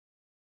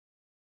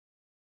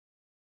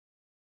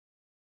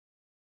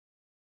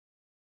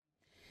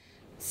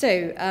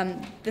So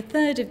the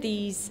third of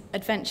these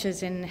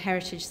adventures in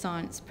heritage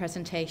science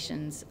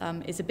presentations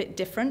is a bit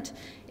different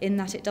in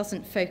that it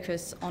doesn't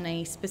focus on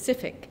a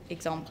specific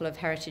example of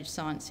heritage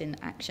science in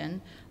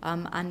action,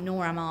 and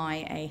nor am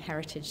I a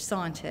heritage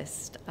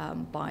scientist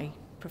by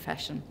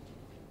profession.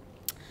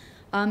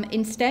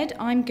 Instead,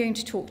 I'm going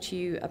to talk to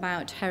you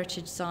about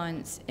heritage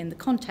science in the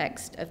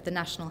context of the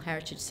National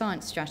Heritage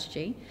Science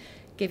Strategy,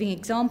 giving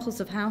examples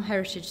of how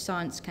heritage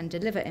science can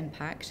deliver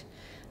impact,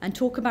 and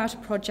talk about a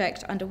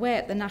project underway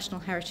at the National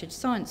Heritage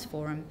Science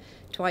Forum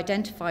to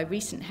identify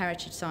recent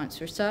heritage science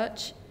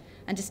research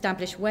and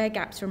establish where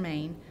gaps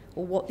remain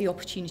or what the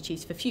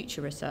opportunities for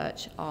future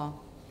research are.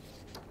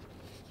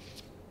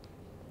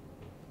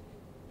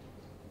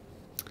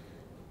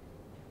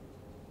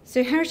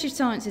 So heritage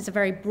science is a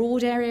very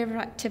broad area of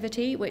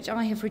activity, which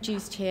I have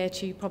reduced here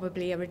to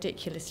probably a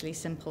ridiculously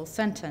simple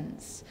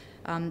sentence: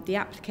 the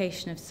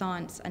application of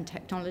science and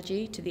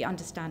technology to the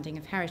understanding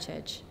of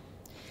heritage.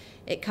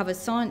 It covers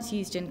science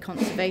used in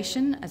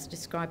conservation, as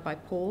described by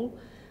Paul,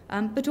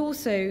 but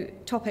also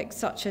topics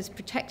such as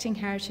protecting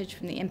heritage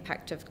from the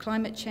impact of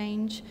climate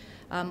change,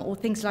 or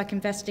things like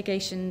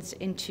investigations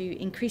into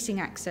increasing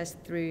access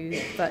through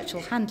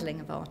virtual handling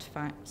of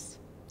artefacts.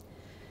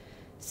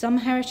 Some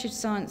heritage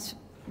science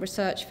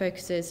research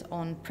focuses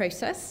on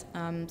process,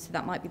 so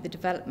that might be the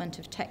development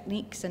of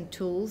techniques and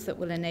tools that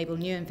will enable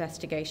new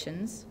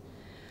investigations,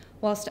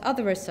 whilst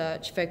other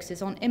research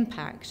focuses on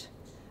impact,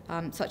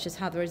 such as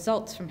how the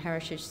results from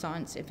heritage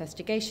science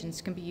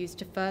investigations can be used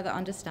to further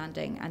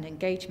understanding and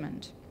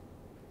engagement.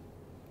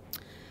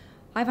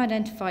 I've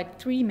identified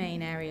three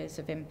main areas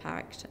of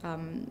impact,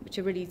 which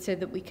are really so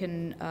that we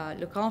can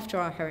look after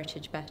our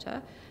heritage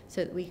better,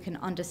 so that we can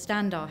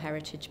understand our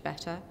heritage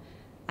better,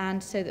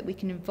 and so that we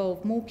can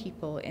involve more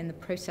people in the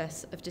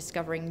process of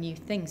discovering new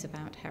things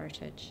about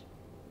heritage.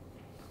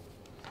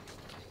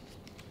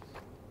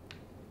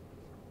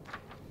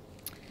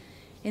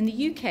 In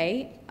the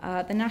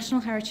UK, the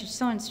National Heritage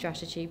Science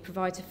Strategy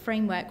provides a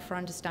framework for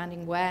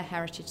understanding where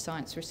heritage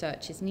science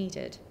research is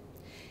needed.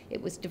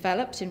 It was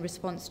developed in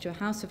response to a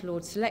House of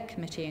Lords Select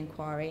Committee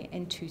inquiry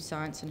into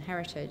science and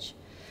heritage,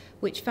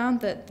 which found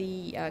that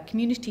the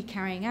community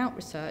carrying out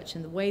research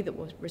and the way that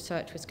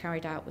research was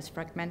carried out was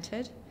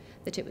fragmented,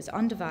 that it was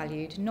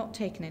undervalued, not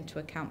taken into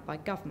account by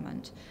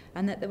government,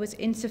 and that there was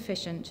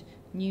insufficient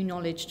new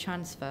knowledge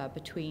transfer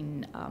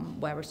between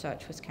where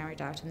research was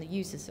carried out and the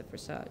users of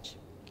research.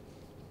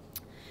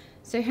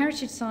 So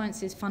heritage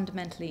science is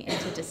fundamentally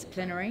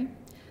interdisciplinary.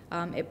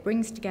 It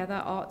brings together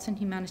arts and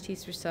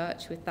humanities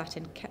research with that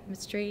in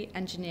chemistry,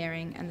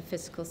 engineering, and the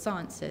physical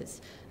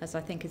sciences, as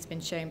I think has been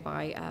shown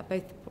by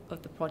both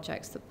of the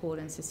projects that Paul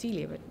and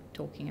Cecilia were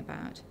talking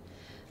about.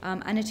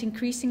 And it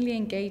increasingly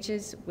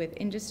engages with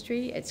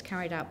industry. It's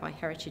carried out by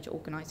heritage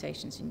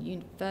organisations and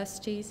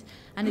universities,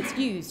 and it's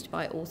used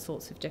by all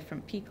sorts of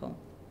different people.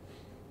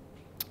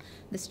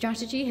 The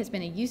strategy has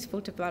been a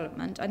useful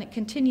development, and it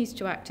continues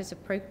to act as a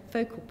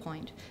focal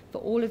point for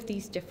all of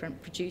these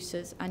different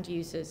producers and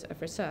users of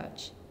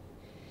research.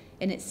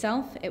 In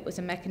itself, it was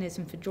a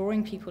mechanism for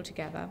drawing people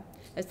together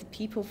as the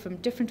people from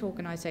different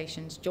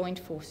organisations joined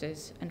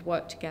forces and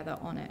worked together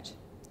on it.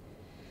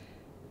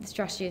 The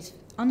strategy is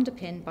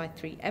underpinned by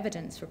 3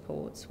 evidence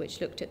reports, which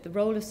looked at the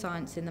role of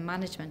science in the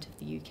management of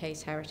the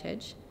UK's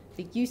heritage,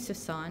 the use of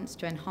science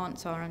to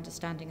enhance our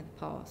understanding of the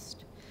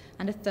past,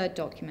 and a 3rd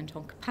document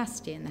on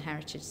capacity in the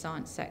heritage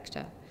science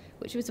sector,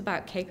 which was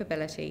about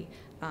capability,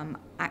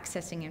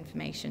 accessing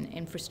information,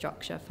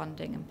 infrastructure,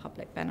 funding, and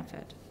public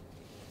benefit.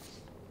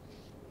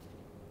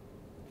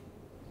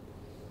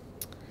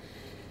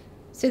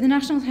 So the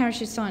National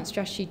Heritage Science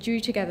Strategy drew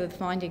together the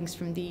findings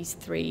from these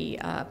 3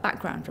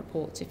 background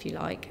reports, if you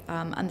like,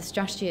 and the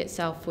strategy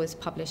itself was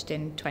published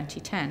in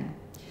 2010.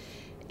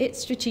 Its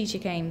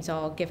strategic aims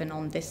are given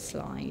on this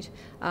slide,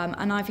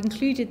 and I've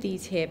included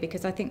these here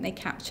because I think they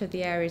capture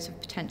the areas of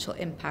potential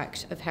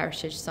impact of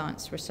heritage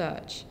science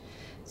research.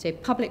 So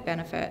public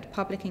benefit,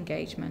 public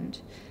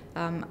engagement,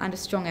 and a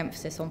strong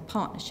emphasis on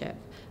partnership,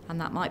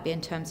 and that might be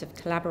in terms of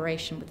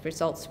collaboration with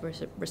results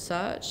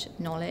research,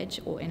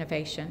 knowledge, or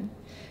innovation,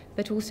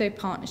 but also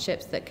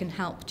partnerships that can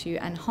help to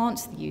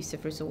enhance the use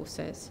of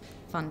resources,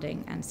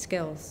 funding, and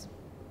skills.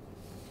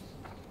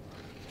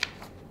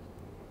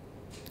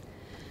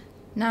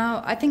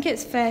 Now, I think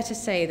it's fair to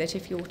say that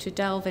if you were to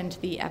delve into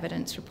the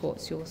evidence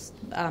reports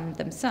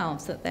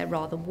themselves, that they're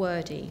rather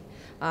wordy.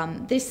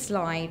 This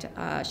slide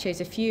shows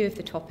a few of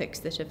the topics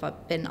that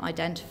have been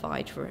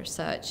identified for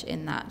research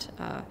in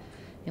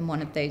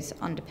one of those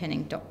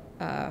underpinning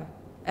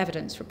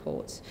evidence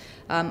reports.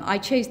 I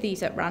chose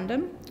these at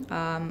random,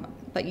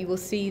 but you will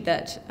see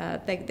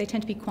that they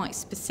tend to be quite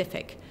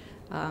specific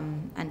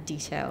and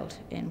detailed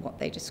in what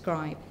they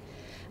describe.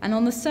 And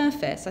on the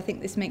surface, I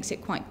think this makes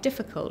it quite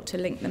difficult to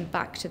link them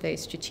back to those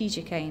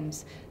strategic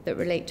aims that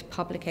relate to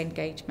public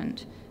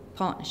engagement,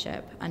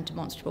 partnership, and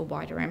demonstrable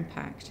wider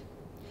impact.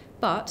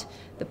 But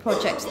the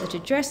projects that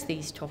address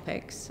these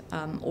topics,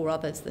 or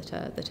others that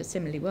are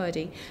similarly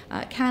wordy,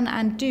 can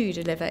and do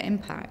deliver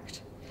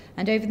impact.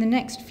 And over the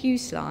next few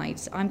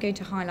slides, I'm going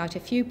to highlight a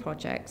few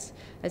projects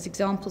as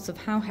examples of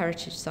how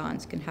heritage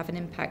science can have an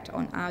impact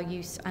on our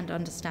use and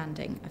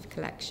understanding of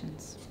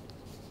collections.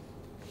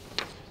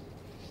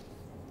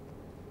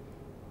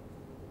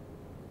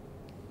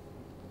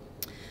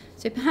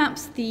 So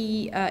perhaps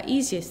the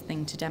easiest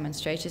thing to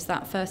demonstrate is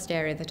that first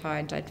area that I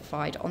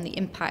identified on the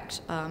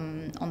impact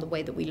on the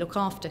way that we look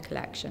after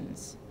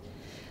collections.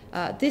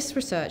 This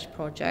research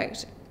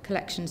project,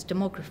 Collections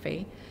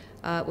Demography,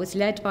 was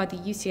led by the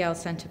UCL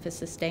Centre for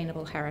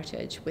Sustainable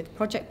Heritage with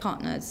project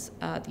partners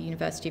the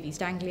University of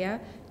East Anglia,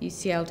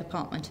 UCL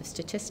Department of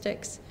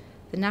Statistics,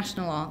 the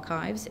National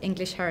Archives,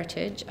 English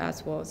Heritage,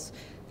 as was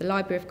the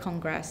Library of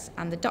Congress,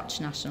 and the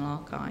Dutch National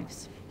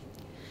Archives.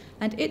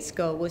 And its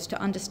goal was to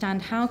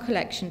understand how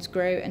collections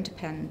grow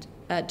and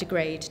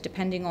degrade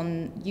depending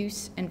on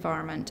use,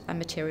 environment, and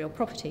material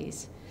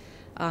properties.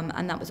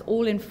 And that was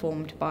all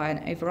informed by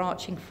an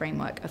overarching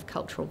framework of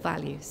cultural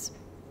values.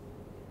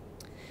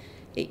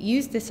 It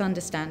used this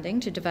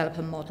understanding to develop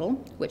a model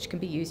which can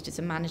be used as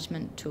a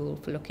management tool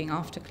for looking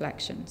after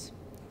collections.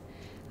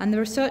 And the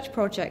research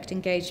project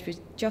engaged with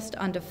just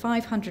under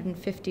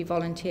 550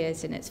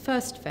 volunteers in its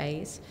first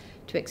phase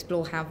to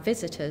explore how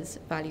visitors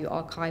value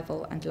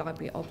archival and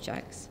library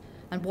objects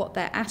and what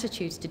their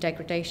attitudes to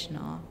degradation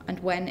are, and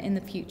when in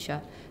the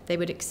future they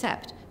would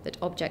accept that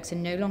objects are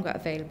no longer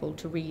available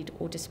to read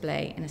or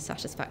display in a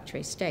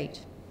satisfactory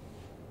state.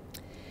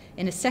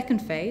 In a second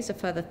phase, a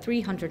further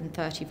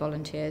 330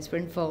 volunteers were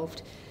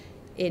involved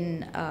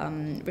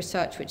in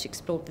research which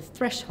explored the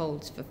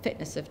thresholds for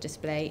fitness of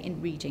display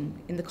in reading,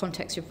 in the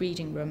context of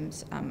reading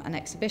rooms and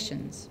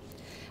exhibitions,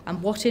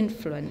 and what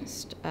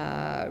influenced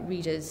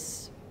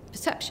readers'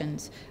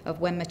 perceptions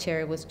of when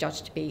material was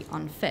judged to be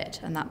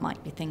unfit, and that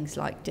might be things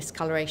like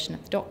discoloration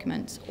of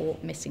documents or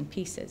missing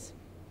pieces.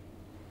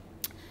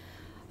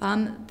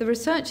 The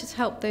research has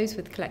helped those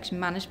with collection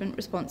management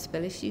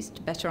responsibilities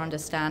to better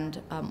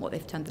understand what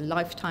they've termed the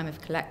lifetime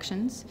of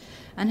collections,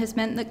 and has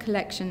meant that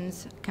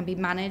collections can be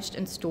managed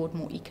and stored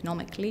more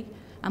economically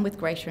and with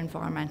greater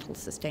environmental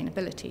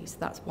sustainability. So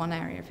that's one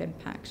area of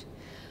impact.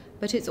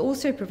 But it's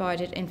also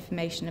provided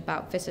information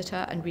about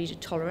visitor and reader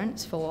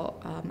tolerance for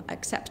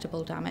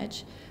acceptable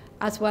damage,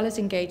 as well as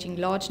engaging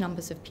large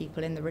numbers of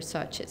people in the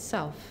research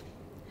itself.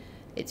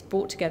 It's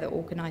brought together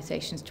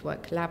organisations to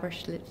work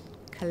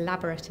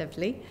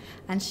collaboratively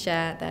and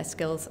share their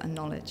skills and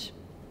knowledge.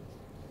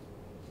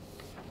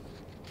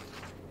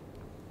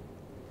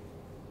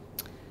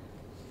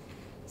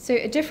 So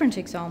a different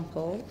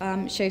example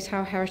shows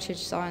how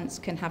heritage science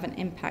can have an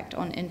impact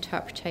on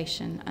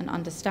interpretation and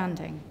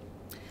understanding.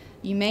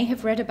 You may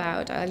have read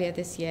about earlier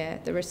this year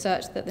the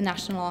research that the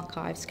National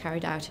Archives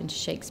carried out into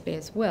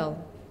Shakespeare's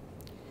will.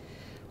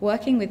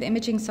 Working with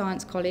imaging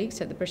science colleagues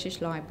at the British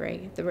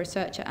Library, the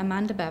researcher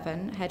Amanda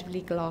Bevan, head of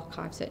legal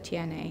archives at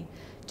TNA,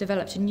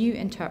 developed a new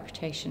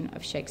interpretation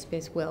of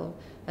Shakespeare's will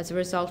as a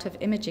result of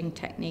imaging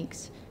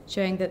techniques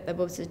showing that there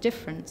was a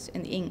difference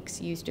in the inks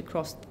used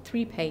across the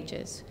 3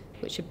 pages,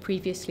 which had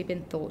previously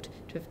been thought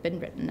to have been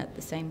written at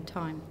the same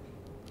time.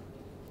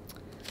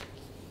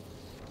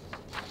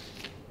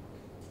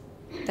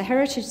 The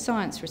heritage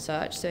science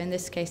research, so in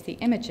this case the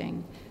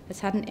imaging, has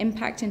had an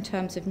impact in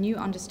terms of new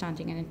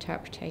understanding and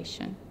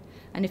interpretation.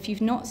 And if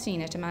you've not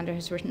seen it, Amanda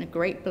has written a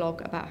great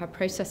blog about her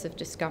process of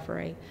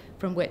discovery,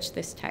 from which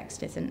this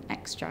text is an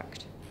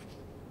extract.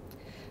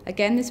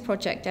 Again, this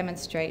project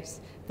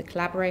demonstrates the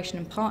collaboration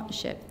and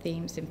partnership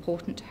themes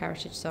important to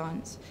heritage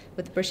science,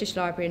 with the British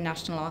Library and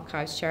National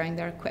Archives sharing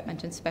their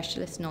equipment and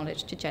specialist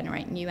knowledge to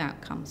generate new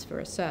outcomes for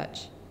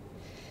research.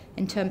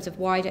 In terms of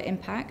wider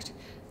impact,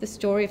 the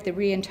story of the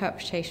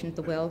reinterpretation of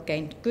the will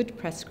gained good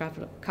press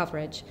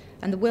coverage,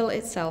 and the will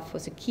itself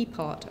was a key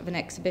part of an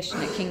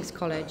exhibition at King's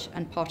College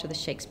and part of the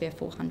Shakespeare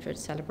 400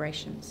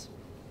 celebrations.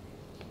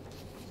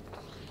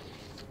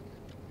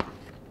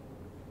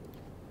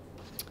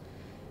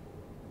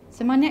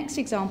 So my next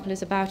example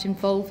is about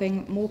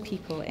involving more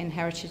people in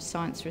heritage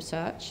science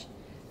research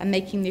and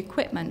making the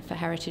equipment for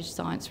heritage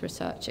science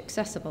research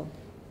accessible.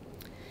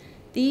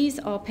 These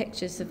are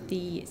pictures of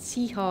the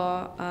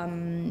CHAR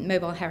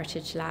Mobile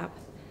Heritage Lab,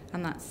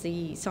 and that's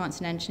the Science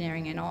and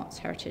Engineering in Arts,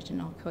 Heritage and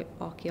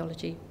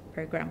Archaeology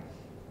programme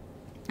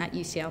at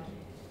UCL.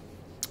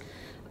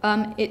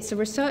 It's a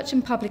research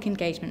and public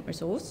engagement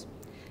resource,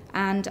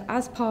 and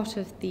as part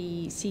of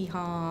the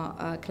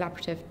CHAR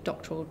Collaborative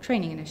Doctoral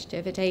Training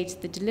Initiative, it aids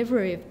the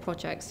delivery of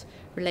projects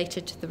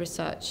related to the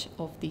research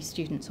of the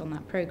students on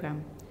that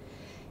programme.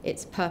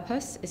 Its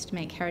purpose is to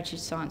make heritage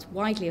science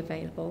widely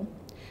available,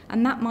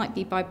 and that might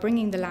be by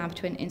bringing the lab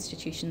to an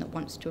institution that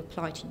wants to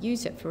apply to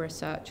use it for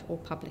research or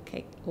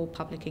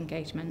public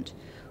engagement,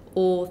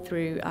 or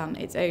through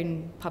its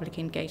own public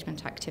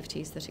engagement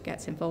activities that it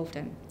gets involved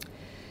in.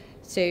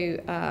 So,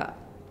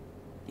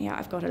 yeah,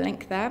 I've got a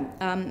link there.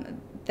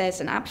 There's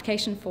an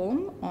application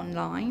form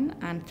online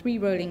and 3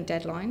 rolling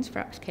deadlines for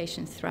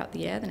applications throughout the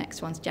year. The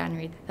next one's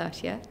January the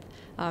 30th.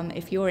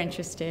 If you're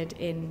interested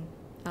in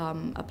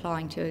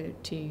applying to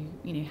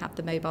have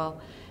the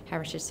Mobile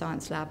Heritage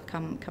Science Lab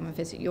come and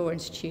visit your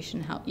institution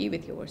and help you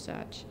with your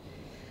research.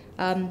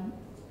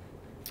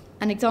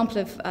 An example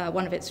of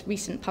one of its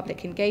recent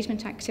public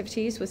engagement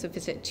activities was a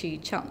visit to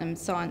Cheltenham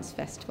Science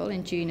Festival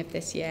in June of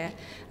this year,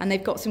 and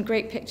they've got some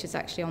great pictures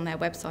actually on their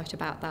website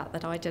about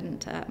that I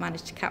didn't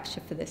manage to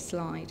capture for this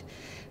slide.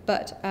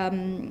 But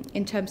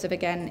in terms of,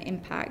 again,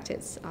 impact,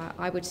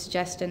 I would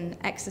suggest an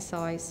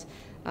exercise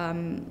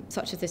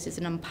such as this is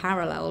an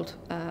unparalleled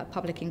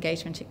public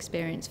engagement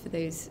experience for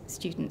those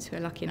students who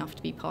are lucky enough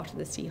to be part of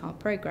the CHAR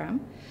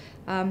programme.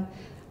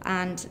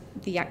 And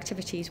the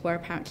activities were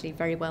apparently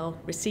very well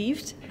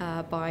received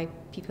by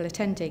people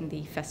attending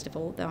the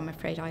festival, though I'm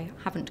afraid I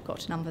haven't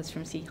got numbers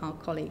from CHAR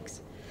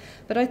colleagues.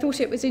 But I thought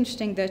it was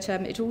interesting that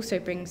it also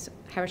brings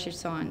heritage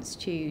science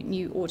to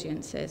new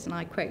audiences, and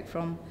I quote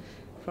from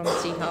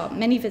CHAR: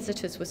 "Many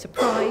visitors were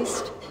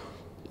surprised,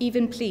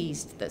 even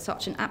pleased, that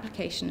such an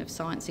application of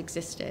science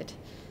existed."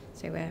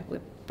 So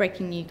we're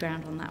breaking new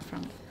ground on that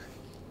front.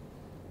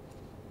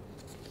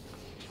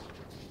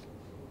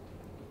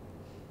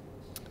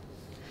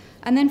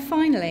 And then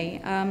finally,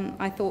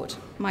 I thought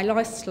my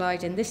last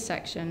slide in this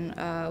section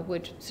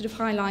would sort of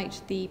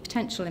highlight the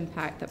potential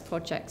impact that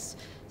projects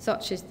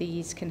such as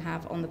these can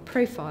have on the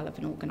profile of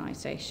an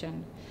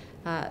organisation.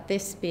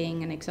 This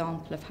being an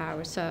example of how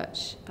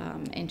research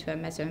into a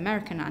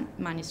Mesoamerican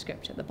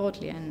manuscript at the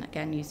Bodleian,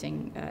 again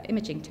using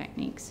imaging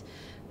techniques,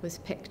 was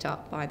picked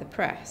up by the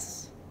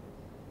press.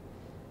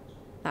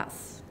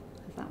 Has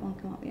that one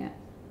come up yet?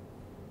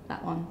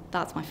 That one,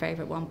 that's my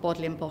favourite one,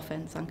 Bodleian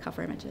boffins,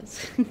 uncover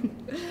images.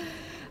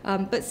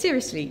 But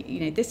seriously, you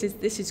know, this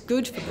is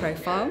good for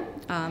profile,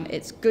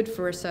 it's good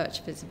for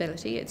research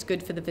visibility, it's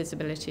good for the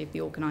visibility of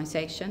the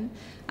organisation,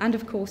 and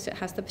of course it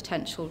has the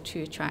potential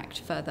to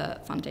attract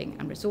further funding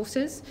and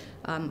resources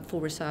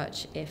for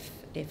research,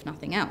 if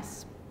nothing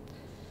else.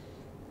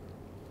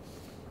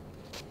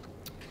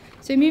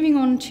 So moving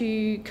on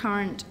to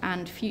current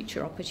and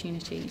future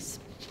opportunities.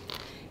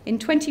 In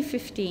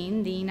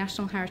 2015, the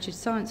National Heritage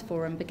Science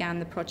Forum began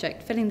the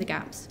project Filling the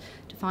Gaps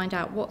to find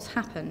out what's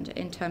happened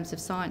in terms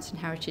of science and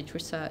heritage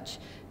research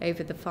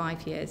over the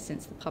 5 years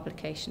since the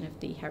publication of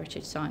the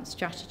Heritage Science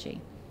Strategy.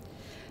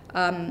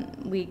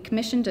 We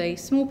commissioned a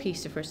small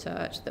piece of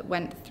research that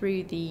went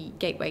through the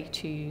Gateway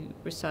to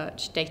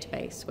Research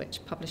database, which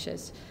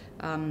publishes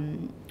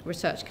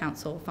Research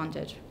Council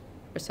funded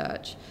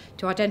research,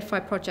 to identify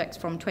projects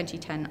from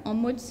 2010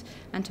 onwards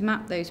and to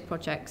map those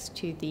projects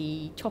to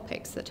the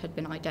topics that had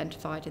been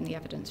identified in the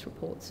evidence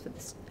reports for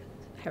the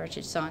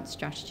Heritage Science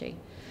Strategy.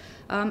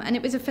 And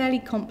it was a fairly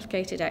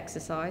complicated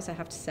exercise, I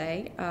have to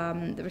say.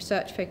 The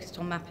research focused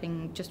on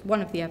mapping just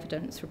one of the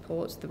evidence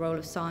reports, the role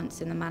of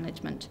science in the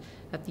management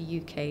of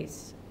the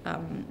UK's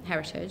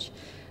heritage,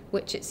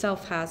 which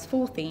itself has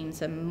 4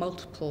 themes and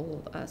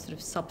multiple sort of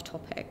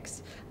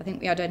subtopics. I think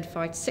we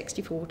identified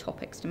 64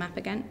 topics to map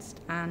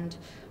against, and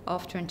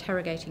after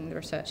interrogating the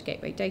Research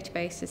Gateway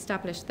database,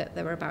 established that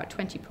there were about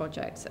 20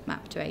 projects that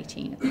mapped to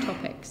 18 of the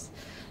topics.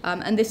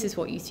 And this is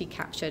what you see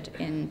captured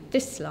in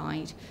this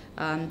slide,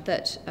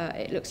 that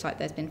it looks like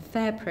there's been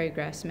fair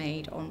progress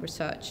made on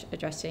research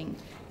addressing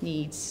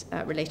needs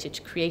related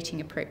to creating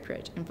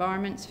appropriate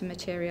environments for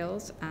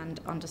materials and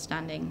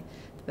understanding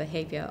the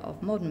behaviour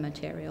of modern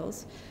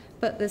materials.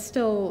 But there's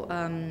still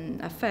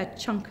a fair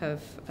chunk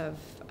of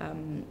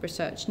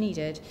research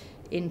needed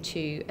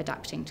into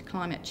adapting to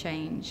climate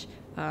change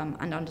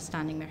and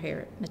understanding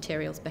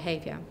materials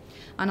behaviour.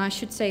 And I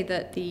should say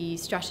that the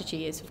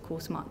strategy is, of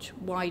course, much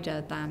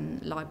wider than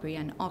library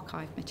and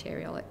archive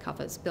material. It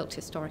covers built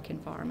historic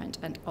environment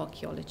and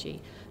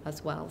archaeology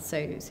as well.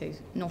 So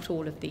not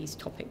all of these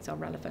topics are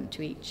relevant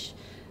to each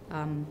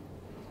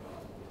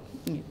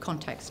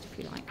context, if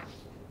you like.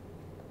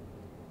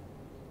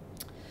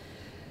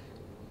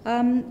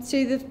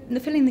 So the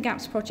Filling the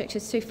Gaps project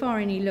has so far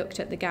only looked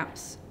at the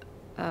gaps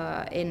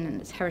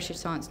in heritage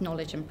science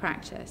knowledge and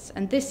practice,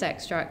 and this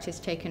extract is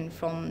taken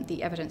from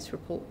the evidence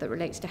report that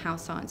relates to how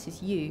science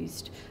is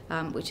used,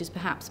 which is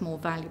perhaps more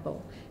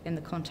valuable in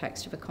the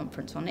context of a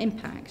conference on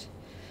impact.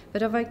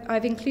 But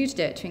I've included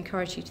it to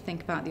encourage you to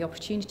think about the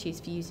opportunities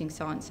for using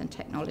science and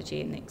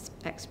technology in the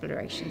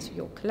explorations of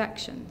your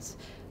collections.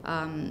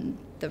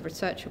 The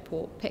research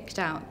report picked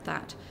out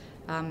that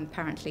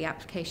apparently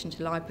application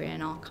to library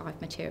and archive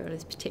material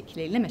is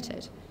particularly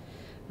limited.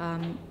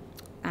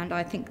 And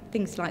I think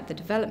things like the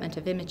development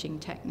of imaging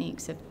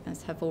techniques,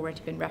 as have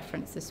already been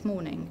referenced this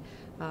morning,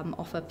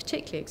 offer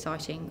particularly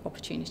exciting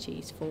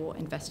opportunities for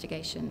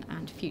investigation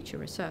and future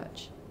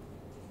research.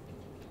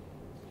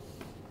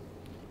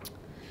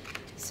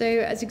 So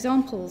as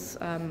examples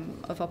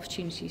of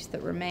opportunities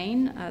that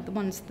remain, the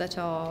ones that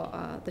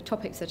are the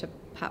topics that are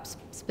perhaps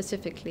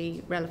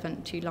specifically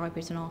relevant to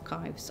libraries and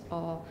archives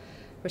are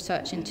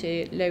research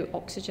into low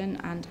oxygen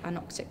and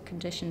anoxic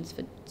conditions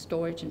for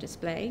storage and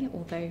display,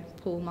 although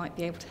Paul might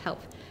be able to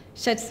help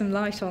shed some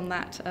light on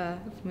that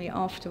for me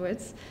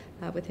afterwards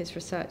with his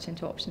research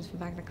into options for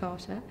Magna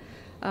Carta.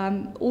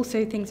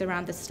 Also things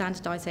around the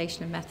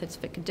standardisation of methods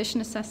for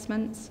condition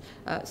assessments,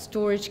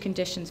 storage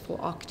conditions for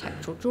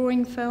architectural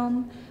drawing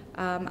film,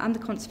 and the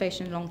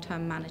conservation and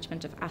long-term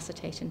management of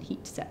acetate and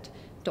heat set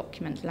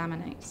document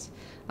laminates.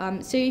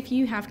 So if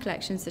you have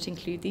collections that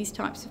include these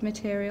types of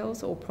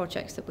materials or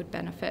projects that would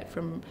benefit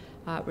from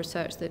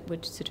research that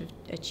would sort of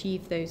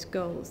achieve those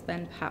goals,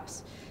 then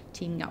perhaps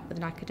teaming up with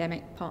an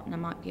academic partner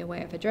might be a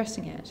way of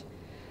addressing it.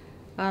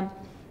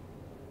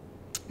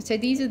 So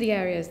these are the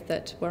areas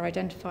that were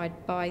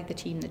identified by the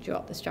team that drew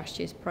up the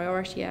strategy as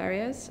priority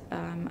areas,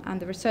 and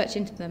the research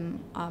into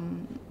them,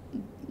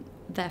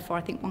 therefore,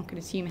 I think one could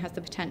assume has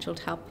the potential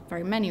to help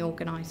very many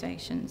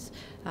organisations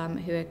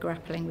who are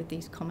grappling with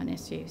these common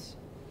issues.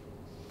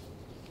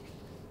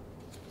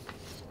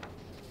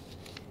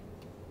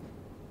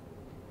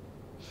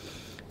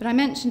 But I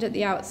mentioned at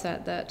the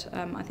outset that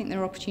I think there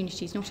are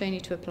opportunities not only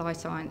to apply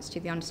science to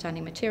the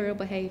understanding material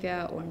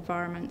behaviour or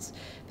environments,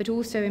 but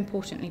also,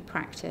 importantly,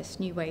 practice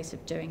new ways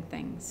of doing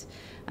things.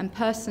 And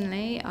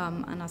personally,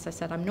 and as I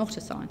said, I'm not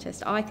a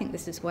scientist, I think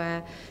this is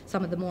where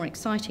some of the more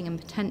exciting and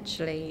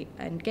potentially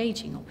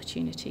engaging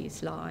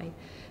opportunities lie.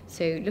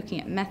 So looking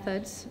at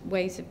methods,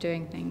 ways of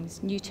doing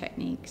things, new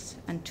techniques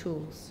and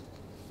tools.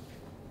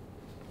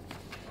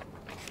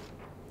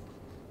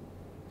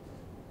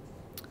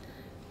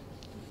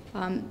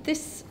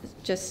 This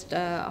just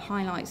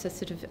highlights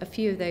a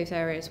few of those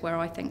areas where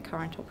I think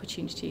current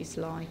opportunities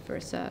lie for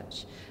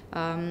research.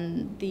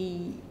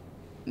 The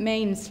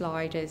main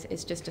slide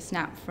is just a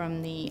snap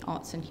from the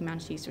Arts and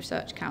Humanities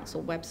Research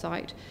Council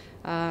website,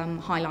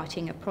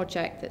 highlighting a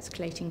project that's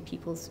collating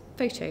people's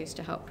photos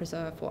to help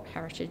preserve what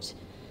heritage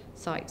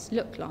sites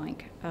look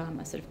like,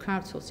 a sort of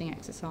crowdsourcing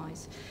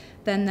exercise.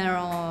 Then there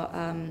are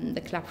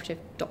the collaborative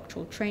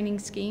doctoral training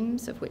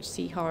schemes, of which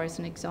CHAR is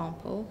an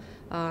example.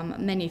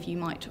 Many of you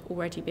might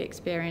already be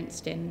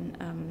experienced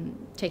in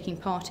taking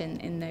part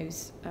in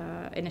those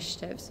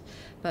initiatives,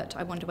 but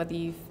I wonder whether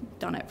you've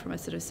done it from a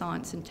sort of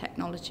science and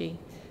technology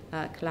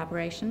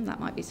collaboration. That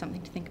might be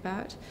something to think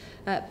about.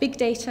 Big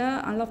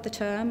data, I love the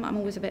term. I'm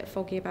always a bit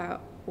foggy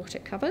about what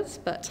it covers,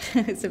 but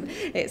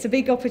it's a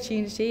big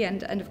opportunity,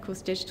 and of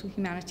course digital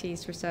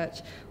humanities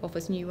research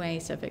offers new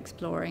ways of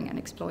exploring and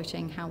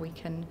exploiting how we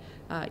can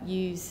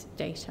use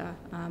data.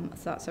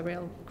 So that's a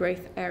real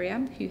growth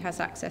area. Who has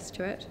access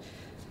to it?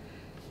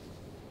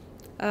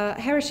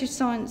 Heritage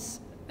science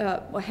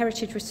or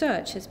heritage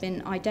research has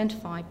been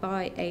identified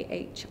by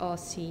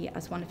AHRC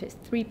as one of its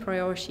 3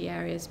 priority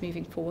areas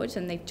moving forward,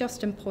 and they've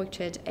just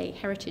appointed a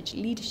Heritage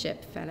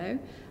Leadership Fellow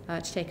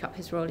to take up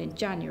his role in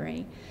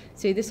January.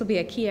 So this will be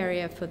a key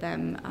area for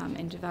them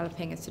in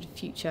developing a sort of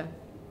future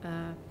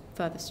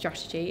further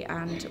strategy,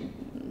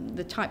 and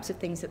the types of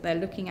things that they're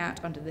looking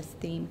at under this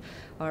theme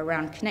are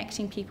around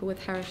connecting people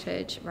with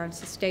heritage, around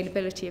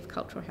sustainability of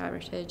cultural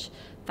heritage,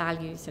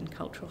 values and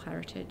cultural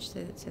heritage,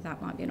 so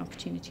that might be an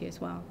opportunity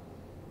as well.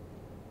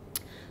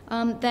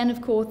 Then,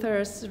 of course, there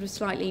are sort of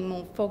slightly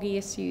more foggy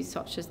issues,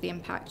 such as the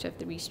impact of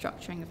the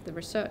restructuring of the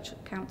research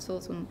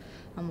councils and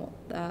what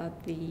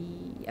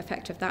the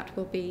effect of that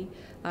will be.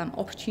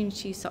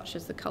 Opportunities such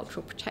as the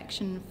Cultural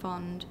Protection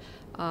Fund,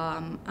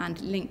 and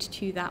linked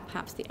to that,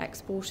 perhaps the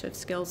export of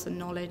skills and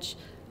knowledge,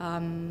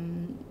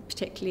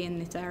 particularly in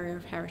this area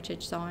of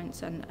heritage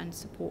science and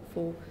support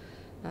for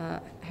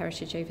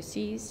heritage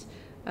overseas.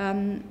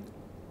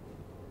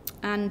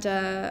 And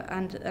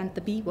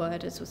the B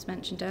word, as was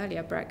mentioned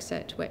earlier,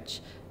 Brexit,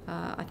 which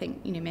I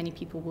think many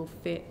people will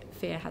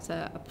fear has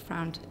a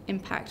profound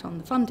impact on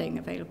the funding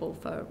available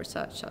for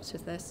research such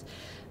as this.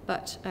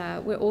 But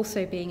we're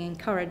also being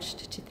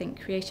encouraged to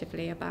think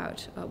creatively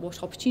about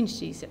what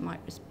opportunities it might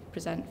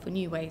present for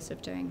new ways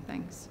of doing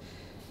things.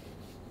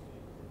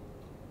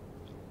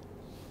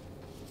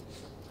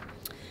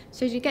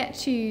 So to get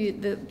to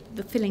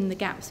the filling the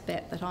gaps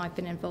bit that I've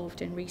been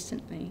involved in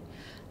recently,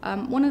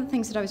 one of the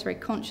things that I was very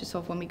conscious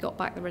of when we got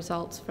back the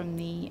results from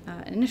the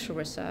initial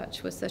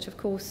research was that, of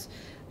course,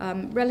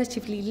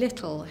 relatively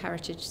little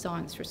heritage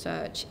science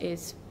research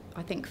is,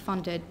 I think,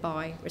 funded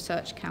by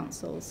research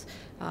councils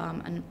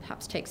and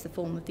perhaps takes the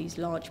form of these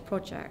large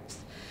projects.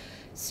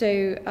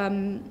 So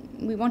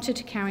we wanted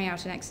to carry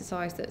out an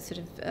exercise that sort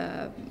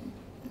of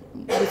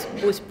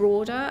was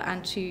broader,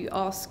 and to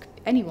ask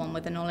anyone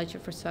with a knowledge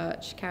of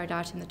research carried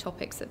out in the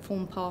topics that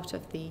form part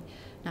of the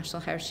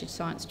National Heritage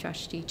Science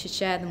Strategy to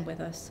share them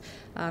with us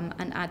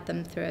and add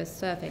them through a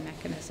survey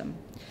mechanism.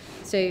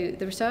 So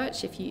the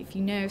research, if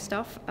you know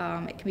stuff,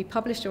 it can be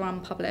published or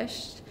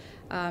unpublished,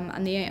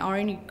 and our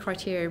only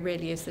criteria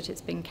really is that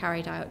it's been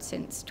carried out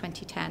since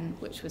 2010,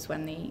 which was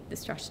when the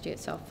strategy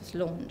itself was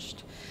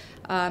launched.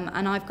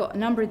 And I've got a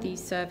number of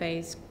these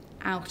surveys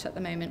out at the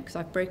moment because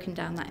I've broken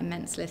down that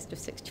immense list of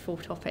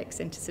 64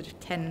 topics into sort of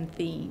 10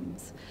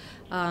 themes.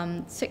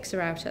 6 are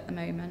out at the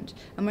moment,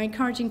 and we're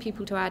encouraging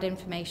people to add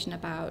information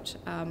about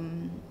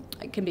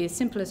it can be as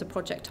simple as a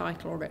project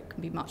title, or it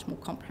can be much more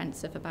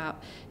comprehensive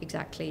about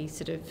exactly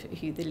sort of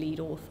who the lead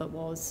author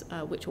was,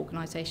 which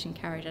organisation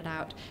carried it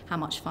out, how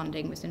much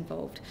funding was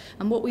involved.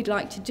 And what we'd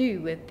like to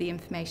do with the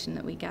information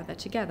that we gather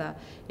together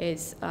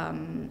is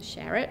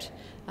share it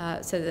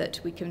so that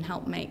we can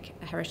help make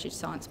heritage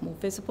science more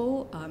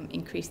visible,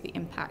 increase the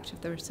impact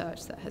of the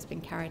research that has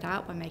been carried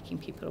out by making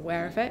people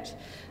aware of it,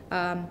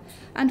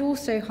 and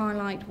also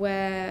highlight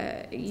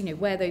where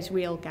those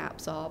real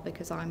gaps are,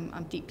 because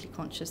I'm deeply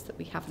conscious that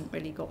we haven't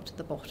really got to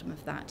the bottom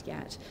of that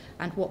yet,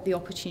 and what the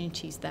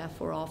opportunities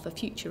therefore are for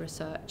future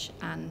research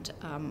and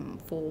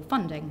for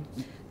funding.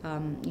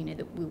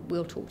 That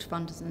we'll talk to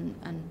funders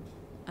and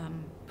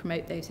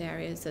promote those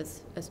areas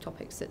as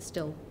topics that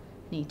still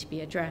need to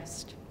be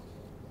addressed.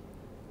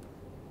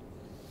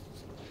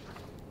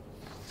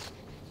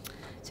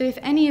 So if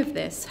any of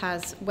this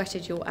has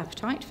whetted your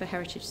appetite for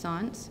heritage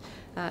science,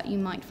 you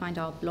might find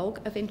our blog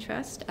of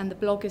interest, and the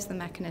blog is the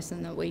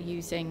mechanism that we're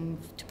using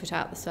to put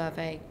out the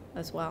survey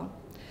as well.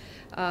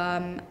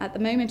 At the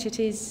moment it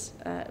is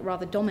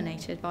rather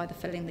dominated by the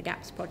Filling the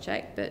Gaps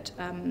project, but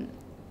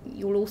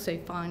you'll also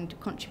find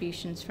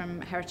contributions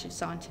from heritage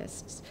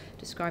scientists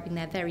describing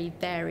their very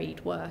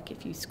varied work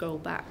if you scroll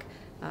back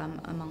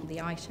among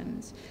the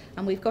items.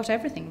 And we've got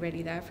everything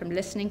really there, from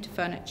listening to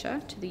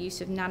furniture to the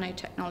use of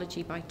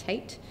nanotechnology by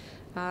Tate,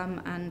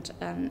 and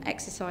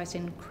exercise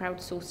in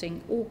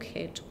crowdsourcing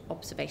orchid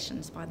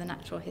observations by the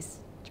Natural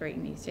History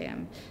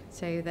Museum.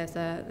 So there's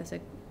a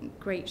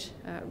great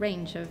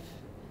range of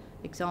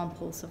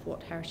examples of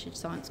what heritage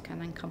science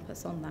can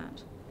encompass on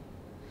that.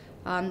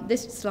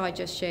 This slide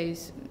just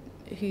shows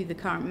who the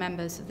current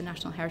members of the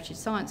National Heritage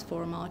Science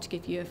Forum are, to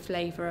give you a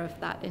flavour of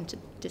that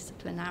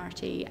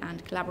interdisciplinarity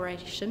and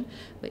collaboration,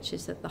 which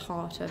is at the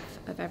heart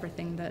of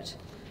everything that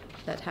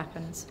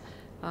happens.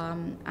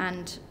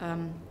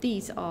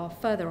 These are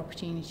further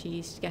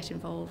opportunities to get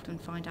involved and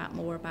find out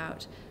more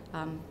about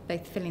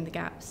both Filling the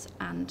Gaps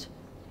and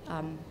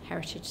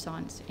heritage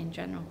science in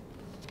general.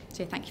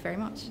 So thank you very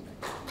much.